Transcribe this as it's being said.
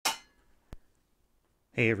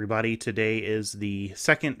Hey everybody, today is the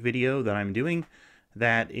second video that I'm doing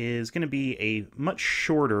that is going to be a much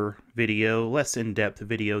shorter video, less in-depth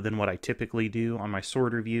video than what I typically do on my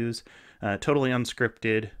sword reviews. Totally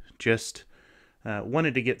unscripted, just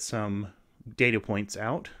wanted to get some data points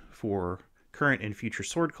out for current and future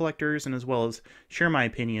sword collectors, and as well as share my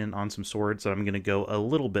opinion on some swords that I'm going to go a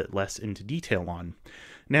little bit less into detail on.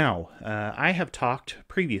 Now, I have talked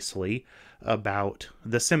previously about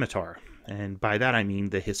the scimitar, and by that I mean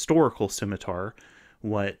the historical scimitar,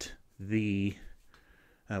 what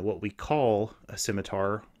what we call a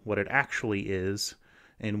scimitar, what it actually is,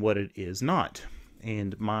 and what it is not.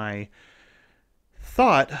 And my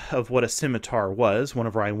thought of what a scimitar was,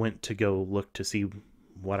 whenever I went to go look to see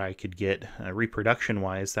what I could get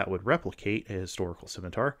reproduction-wise that would replicate a historical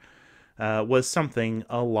scimitar, was something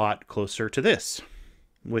a lot closer to this,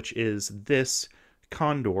 which is this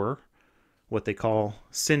Condor, what they call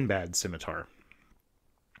Sinbad Scimitar.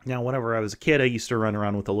 Now, whenever I was a kid, I used to run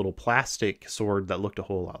around with a little plastic sword that looked a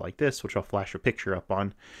whole lot like this, which I'll flash a picture up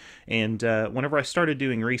on. And whenever I started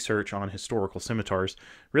doing research on historical scimitars,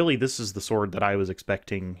 really this is the sword that I was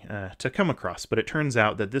expecting to come across. But it turns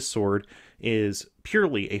out that this sword is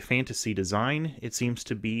purely a fantasy design. It seems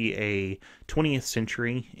to be a 20th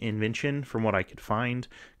century invention from what I could find.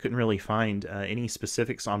 Couldn't really find any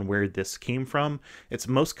specifics on where this came from. It's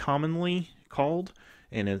most commonly called,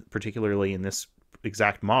 and particularly in this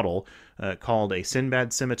exact model, called a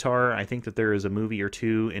Sinbad Scimitar. I think that there is a movie or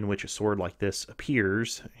two in which a sword like this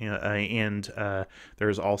appears, and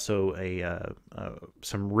there's also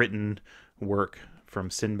some written work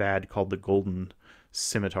from Sinbad called the Golden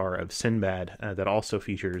Scimitar of Sinbad that also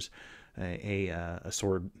features a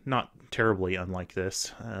sword not terribly unlike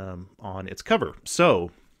this on its cover.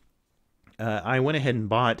 So I went ahead and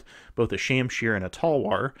bought both a Shamshir and a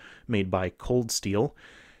Talwar made by Cold Steel,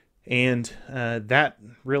 and that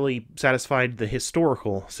really satisfied the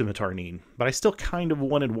historical scimitar need. But I still kind of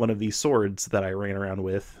wanted one of these swords that I ran around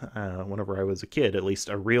with whenever I was a kid, at least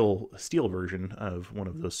a real steel version of one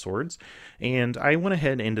of those swords. And I went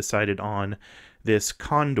ahead and decided on this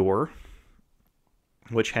Condor,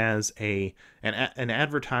 which has an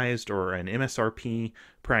advertised or an MSRP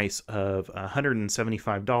price of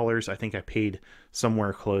 $175. I think I paid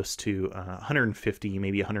somewhere close to $150,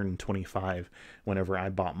 maybe $125 whenever I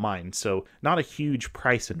bought mine. So not a huge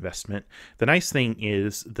price investment. The nice thing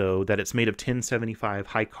is, though, that it's made of 1075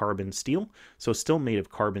 high carbon steel, so still made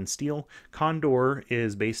of carbon steel. Condor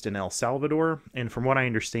is based in El Salvador, and from what I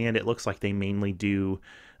understand, it looks like they mainly do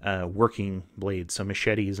working blades, so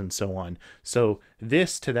machetes and so on. So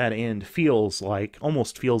this, to that end,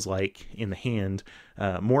 almost feels like in the hand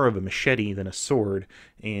more of a machete than a sword,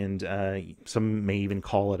 and some may even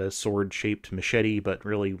call it a sword-shaped machete, but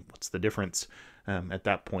really, what's the difference at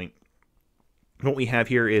that point? What we have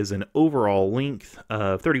here is an overall length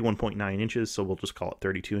of 31.9 inches, so we'll just call it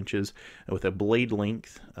 32 inches, with a blade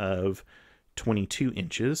length of 22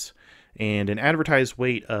 inches, and an advertised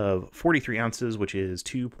weight of 43 ounces, which is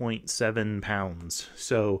 2.7 pounds.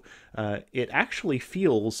 So it actually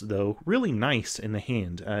feels, though, really nice in the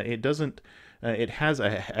hand. It doesn't. It has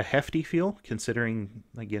a hefty feel, considering,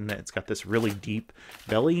 again, that it's got this really deep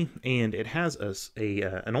belly, and it has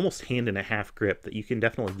an almost hand-and-a-half grip that you can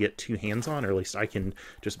definitely get two hands on, or at least I can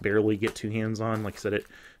just barely get two hands on. Like I said, it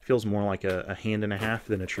feels more like a hand-and-a-half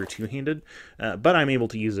than a true two-handed, but I'm able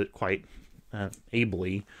to use it quite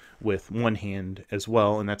ably with one hand as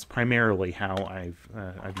well, and that's primarily how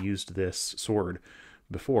I've used this sword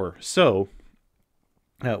before. So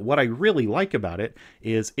what I really like about it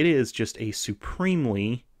is just a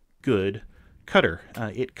supremely good cutter.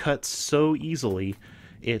 It cuts so easily,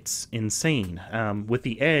 it's insane. With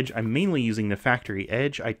the edge, I'm mainly using the factory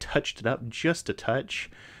edge. I touched it up just a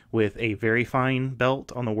touch with a very fine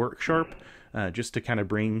belt on the work sharp, just to kind of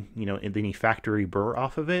bring, any factory burr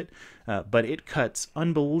off of it. But it cuts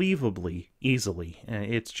unbelievably easily.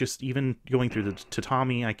 It's just, even going through the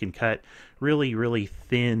tatami, I can cut really, really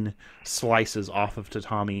thin slices off of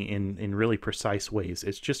tatami in really precise ways.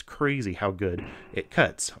 It's just crazy how good it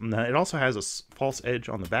cuts. It also has a false edge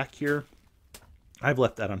on the back here. I've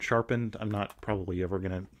left that unsharpened. I'm not probably ever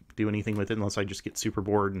going to do anything with it unless I just get super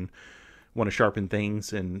bored and want to sharpen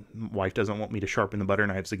things, and wife doesn't want me to sharpen the butter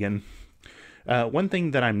knives again. One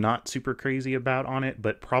thing that I'm not super crazy about on it,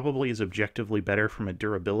 but probably is objectively better from a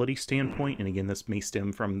durability standpoint, and again, this may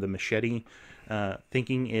stem from the machete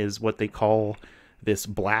thinking, is what they call this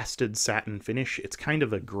blasted satin finish. It's kind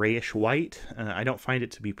of a grayish white. I don't find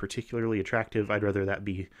it to be particularly attractive. I'd rather that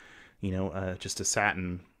be, just a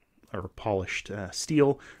satin or polished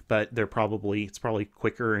steel, but it's probably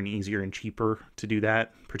quicker and easier and cheaper to do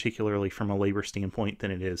that, particularly from a labor standpoint,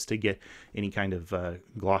 than it is to get any kind of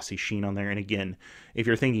glossy sheen on there. And again, if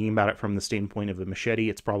you're thinking about it from the standpoint of a machete,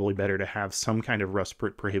 it's probably better to have some kind of rust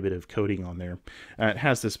prohibitive coating on there. It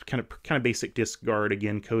has this kind of basic disc guard,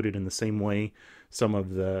 again coated in the same way. Some of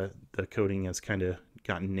the coating has kind of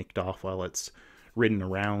gotten nicked off while it's ridden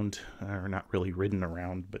around, or not really ridden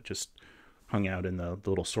around, but just hung out in the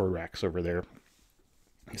little sword racks over there.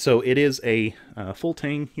 So it is a full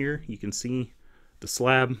tang here. You can see the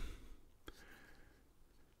slab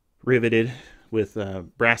riveted with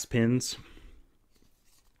brass pins.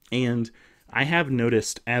 And I have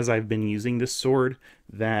noticed as I've been using this sword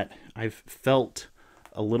that I've felt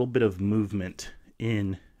a little bit of movement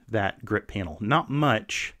in that grip panel. Not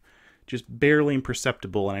much, just barely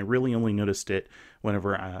imperceptible, and I really only noticed it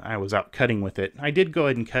whenever I was out cutting with it. I did go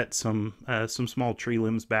ahead and cut some small tree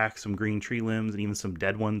limbs back, some green tree limbs, and even some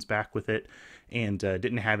dead ones back with it, and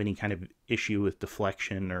didn't have any kind of issue with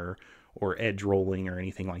deflection or edge rolling or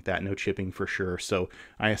anything like that. No chipping for sure. So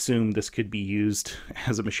I assume this could be used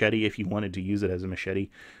as a machete if you wanted to use it as a machete,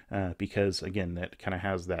 because again, that kind of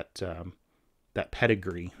has that that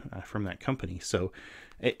pedigree from that company. So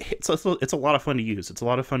it's a lot of fun to use. It's a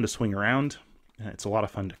lot of fun to swing around. It's a lot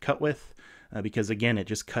of fun to cut with, because again, it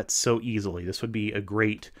just cuts so easily. This would be a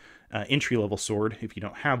great entry-level sword if you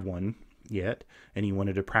don't have one yet and you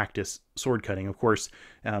wanted to practice sword cutting. Of course,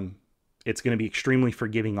 it's going to be extremely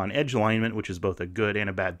forgiving on edge alignment, which is both a good and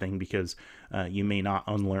a bad thing, because you may not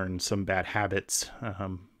unlearn some bad habits,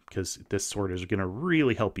 because this sword is going to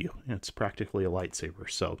really help you. It's practically a lightsaber.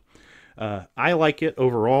 So I like it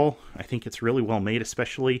overall. I think it's really well made,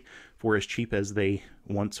 especially for as cheap as they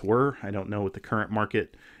once were. I don't know what the current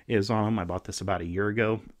market is on them. I bought this about a year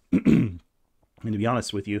ago. And to be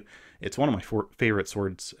honest with you, it's one of my favorite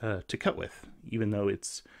swords to cut with, even though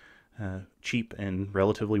it's cheap and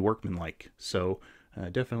relatively workmanlike. So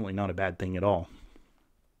definitely not a bad thing at all.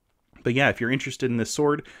 But yeah, if you're interested in this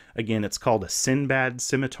sword, again, it's called a Sinbad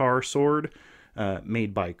Scimitar sword,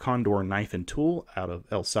 made by Condor Knife and Tool out of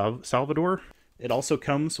El Salvador. It also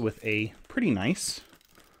comes with a pretty nice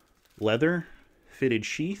leather fitted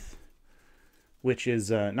sheath, which is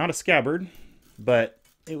not a scabbard, but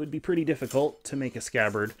it would be pretty difficult to make a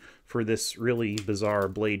scabbard for this really bizarre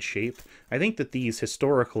blade shape. I think that these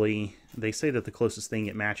historically, they say that the closest thing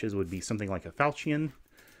it matches would be something like a falchion,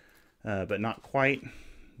 but not quite,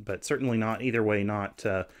 but certainly not, either way, not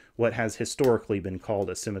what has historically been called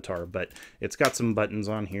a scimitar. But it's got some buttons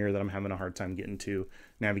on here that I'm having a hard time getting to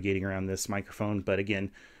navigating around this microphone. But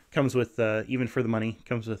again, comes with, even for the money,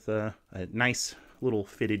 comes with a nice little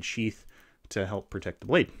fitted sheath to help protect the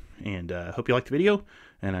blade. And hope you liked the video,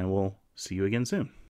 and I will see you again soon.